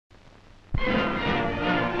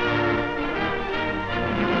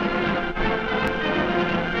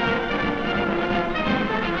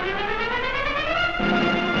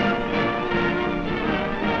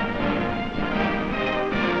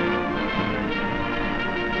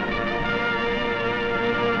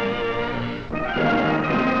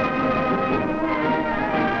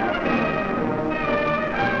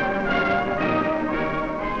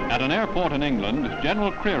airport in England,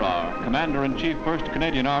 General Crerar, Commander-in-Chief 1st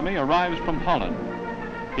Canadian Army, arrives from Holland.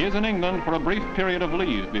 He is in England for a brief period of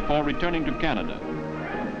leave before returning to Canada.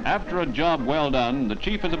 After a job well done, the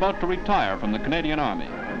Chief is about to retire from the Canadian Army.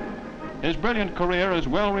 His brilliant career is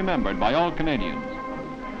well remembered by all Canadians.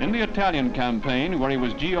 In the Italian campaign, where he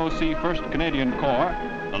was GOC 1st Canadian Corps,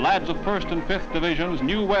 the lads of 1st and 5th Divisions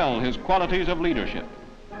knew well his qualities of leadership.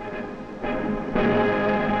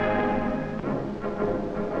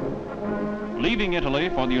 Leaving Italy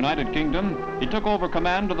for the United Kingdom, he took over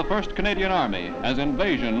command of the 1st Canadian Army as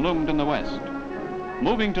invasion loomed in the west.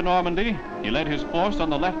 Moving to Normandy, he led his force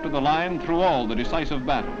on the left of the line through all the decisive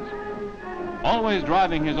battles. Always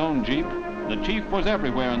driving his own jeep, the Chief was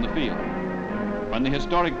everywhere in the field. When the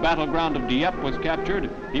historic battleground of Dieppe was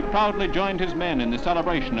captured, he proudly joined his men in the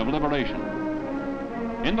celebration of liberation.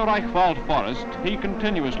 In the Reichswald Forest, he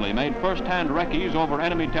continuously made first-hand recce's over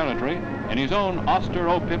enemy territory in his own austere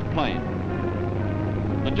oak-pit plane.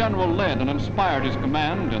 The general led and inspired his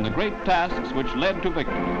command in the great tasks which led to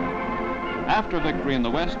victory. After victory in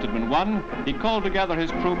the West had been won, he called together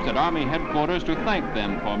his troops at Army headquarters to thank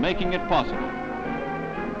them for making it possible.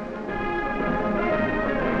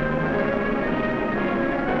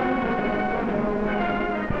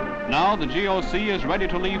 Now the GOC is ready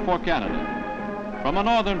to leave for Canada. From a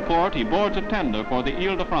northern port, he boards a tender for the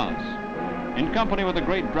Ile-de-France. In company with a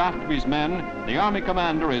great draft of his men, the Army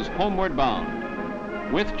commander is homeward bound.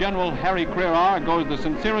 With General Harry Crerar goes the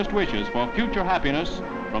sincerest wishes for future happiness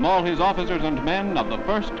from all his officers and men of the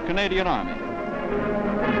 1st Canadian Army.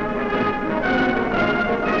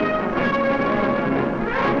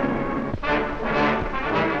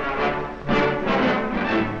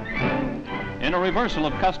 In a reversal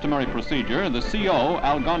of customary procedure, the CO,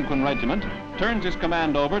 Algonquin Regiment, turns his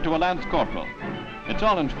command over to a lance corporal. It's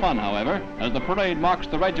all in fun, however, as the parade marks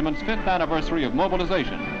the regiment's 5th anniversary of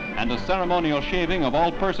mobilization, and a ceremonial shaving of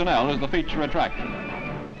all personnel is the feature attraction.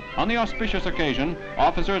 On the auspicious occasion,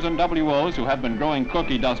 officers and WOs who have been growing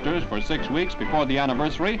cookie dusters for 6 weeks before the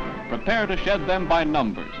anniversary prepare to shed them by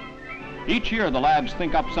numbers. Each year the lads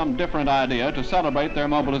think up some different idea to celebrate their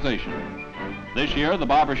mobilization. This year the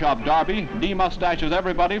barbershop derby demustaches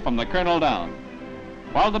everybody from the colonel down.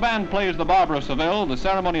 While the band plays the Barber of Seville, the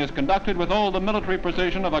ceremony is conducted with all the military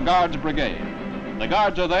precision of a guards brigade. The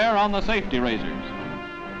guards are there on the safety razors.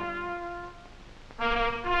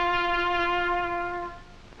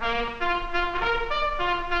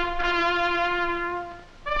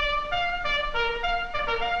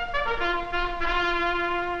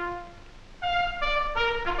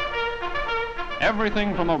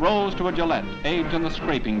 Everything from a rose to a Gillette aids in the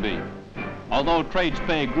scraping bee. Although trades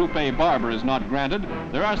pay Group A barber is not granted,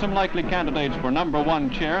 there are some likely candidates for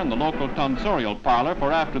 #1 chair in the local tonsorial parlor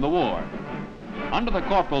for after the war. Under the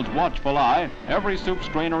corporal's watchful eye, every soup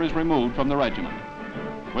strainer is removed from the regiment.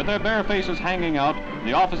 With their bare faces hanging out,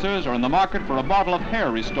 the officers are in the market for a bottle of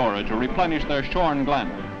hair restorer to replenish their shorn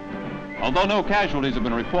glamour. Although no casualties have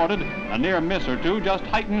been reported, a near miss or two just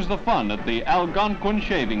heightens the fun at the Algonquin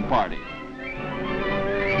shaving party.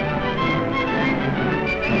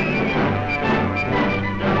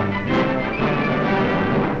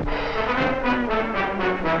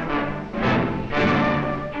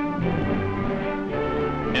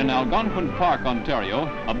 In Algonquin Park, Ontario,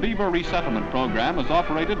 a beaver resettlement program is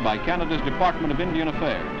operated by Canada's Department of Indian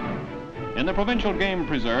Affairs. In the provincial game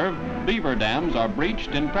preserve, beaver dams are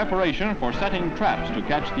breached in preparation for setting traps to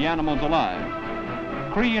catch the animals alive.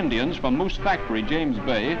 Cree Indians from Moose Factory, James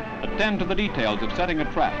Bay, attend to the details of setting a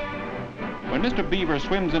trap. When Mr. Beaver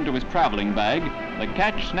swims into his traveling bag, the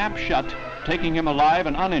catch snaps shut, taking him alive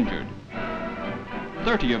and uninjured.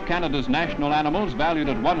 30 of Canada's national animals valued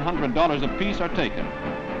at $100 apiece are taken.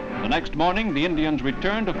 The next morning, the Indians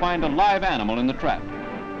return to find a live animal in the trap.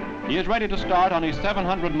 He is ready to start on his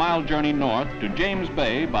 700-mile journey north to James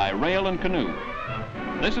Bay by rail and canoe.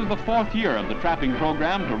 This is the 4th year of the trapping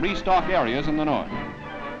program to restock areas in the north.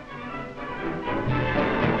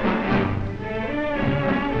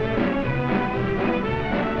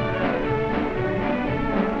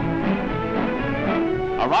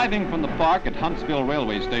 Arriving from the park at Huntsville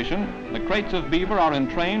Railway Station, the crates of beaver are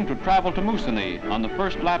entrained to travel to Moosonee on the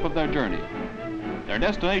first lap of their journey. Their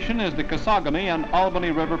destination is the Kasagami and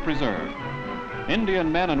Albany River Preserve.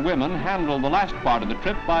 Indian men and women handle the last part of the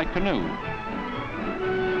trip by canoe.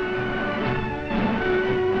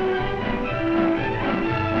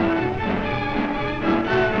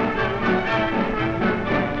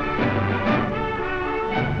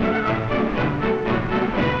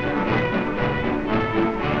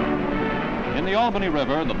 In the Albany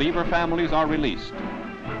River, the beaver families are released.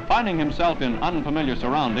 Finding himself in unfamiliar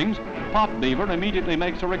surroundings, Pot Beaver immediately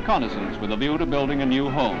makes a reconnaissance with a view to building a new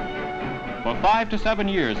home. For 5 to 7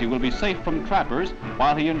 years, he will be safe from trappers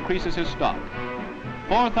while he increases his stock.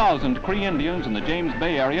 4,000 Cree Indians in the James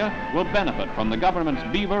Bay area will benefit from the government's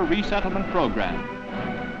beaver resettlement program.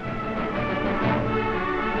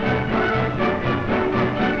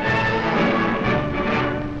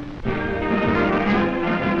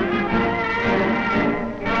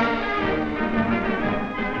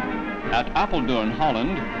 At Apeldoorn,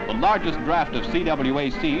 Holland, the largest draft of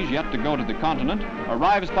CWACs yet to go to the continent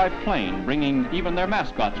arrives by plane, bringing even their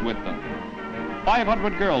mascots with them.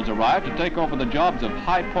 500 girls arrive to take over the jobs of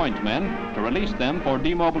high point men to release them for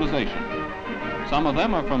demobilization. Some of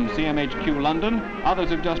them are from CMHQ London, others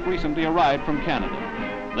have just recently arrived from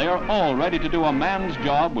Canada. They are all ready to do a man's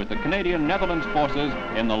job with the Canadian Netherlands forces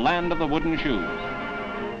in the land of the wooden shoes.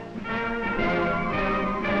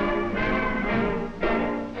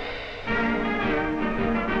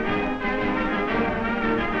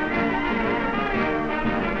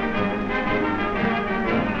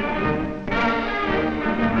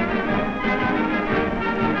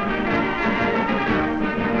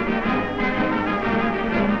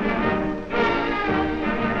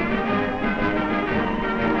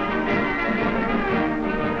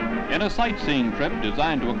 In a sightseeing trip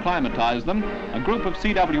designed to acclimatize them, a group of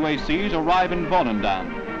CWACs arrive in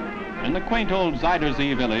Volendam. In the quaint old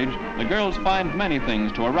Zuiderzee village, the girls find many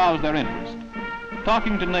things to arouse their interest.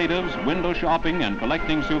 Talking to natives, window shopping, and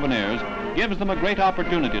collecting souvenirs gives them a great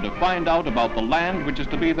opportunity to find out about the land which is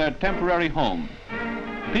to be their temporary home.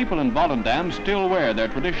 People in Volendam still wear their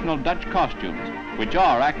traditional Dutch costumes, which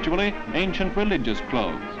are actually ancient religious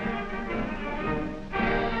clothes.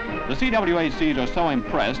 The CWACs are so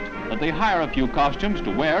impressed that they hire a few costumes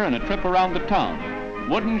to wear in a trip around the town,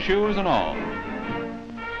 wooden shoes and all.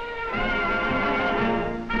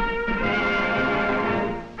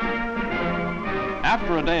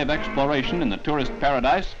 After a day of exploration in the tourist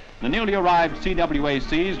paradise, the newly arrived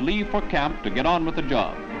CWACs leave for camp to get on with the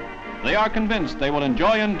job. They are convinced they will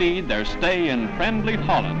enjoy indeed their stay in friendly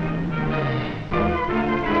Holland.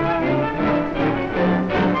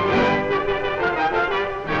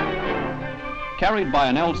 Carried by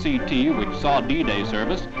an LCT which saw D-Day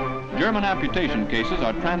service, German amputation cases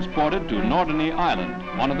are transported to Norderney Island,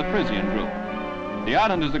 one of the Frisian group. The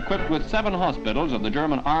island is equipped with 7 hospitals of the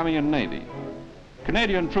German Army and Navy.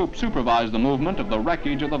 Canadian troops supervise the movement of the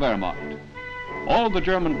wreckage of the Wehrmacht. All the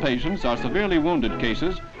German patients are severely wounded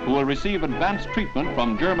cases who will receive advanced treatment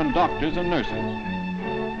from German doctors and nurses.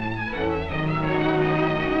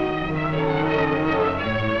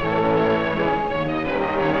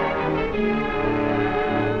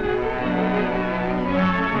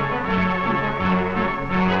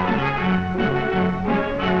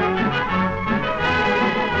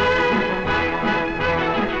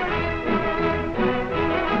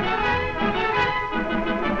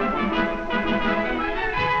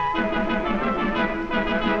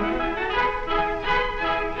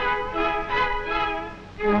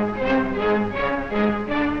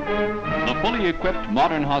 Equipped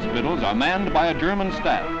modern hospitals are manned by a German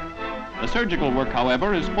staff. The surgical work,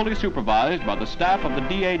 however, is fully supervised by the staff of the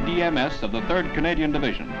DADMS of the 3rd Canadian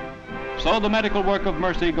Division. So the medical work of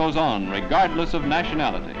mercy goes on, regardless of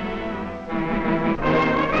nationality.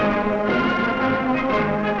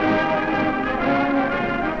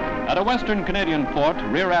 At a Western Canadian port,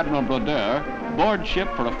 Rear Admiral Brodeur boards ship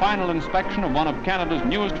for a final inspection of one of Canada's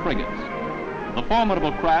newest frigates. The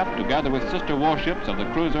formidable craft, together with sister warships of the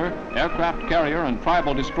cruiser, aircraft carrier, and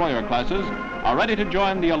tribal destroyer classes, are ready to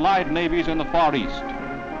join the Allied navies in the Far East.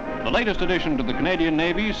 The latest addition to the Canadian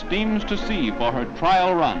Navy steams to sea for her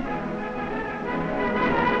trial run.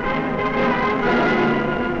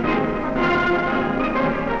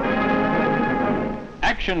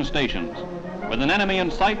 Action stations. With an enemy in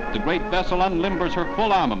sight, the great vessel unlimbers her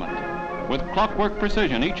full armament. With clockwork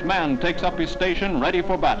precision, each man takes up his station ready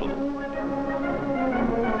for battle.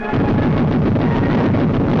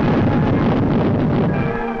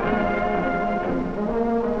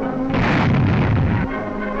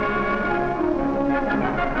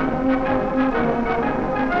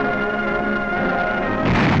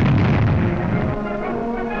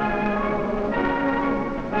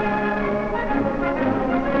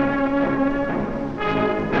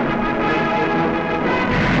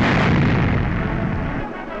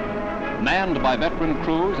 Manned by veteran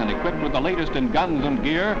crews and equipped with the latest in guns and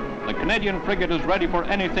gear, the Canadian frigate is ready for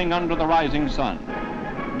anything under the rising sun.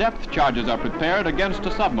 Depth charges are prepared against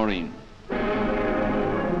a submarine.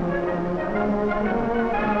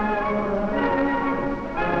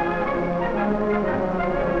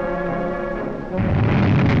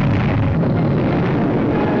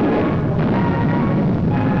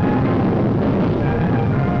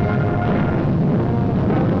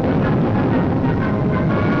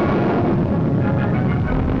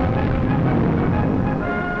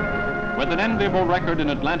 enviable record in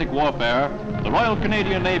Atlantic warfare, the Royal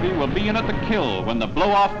Canadian Navy will be in at the kill when the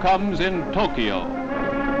blow-off comes in Tokyo.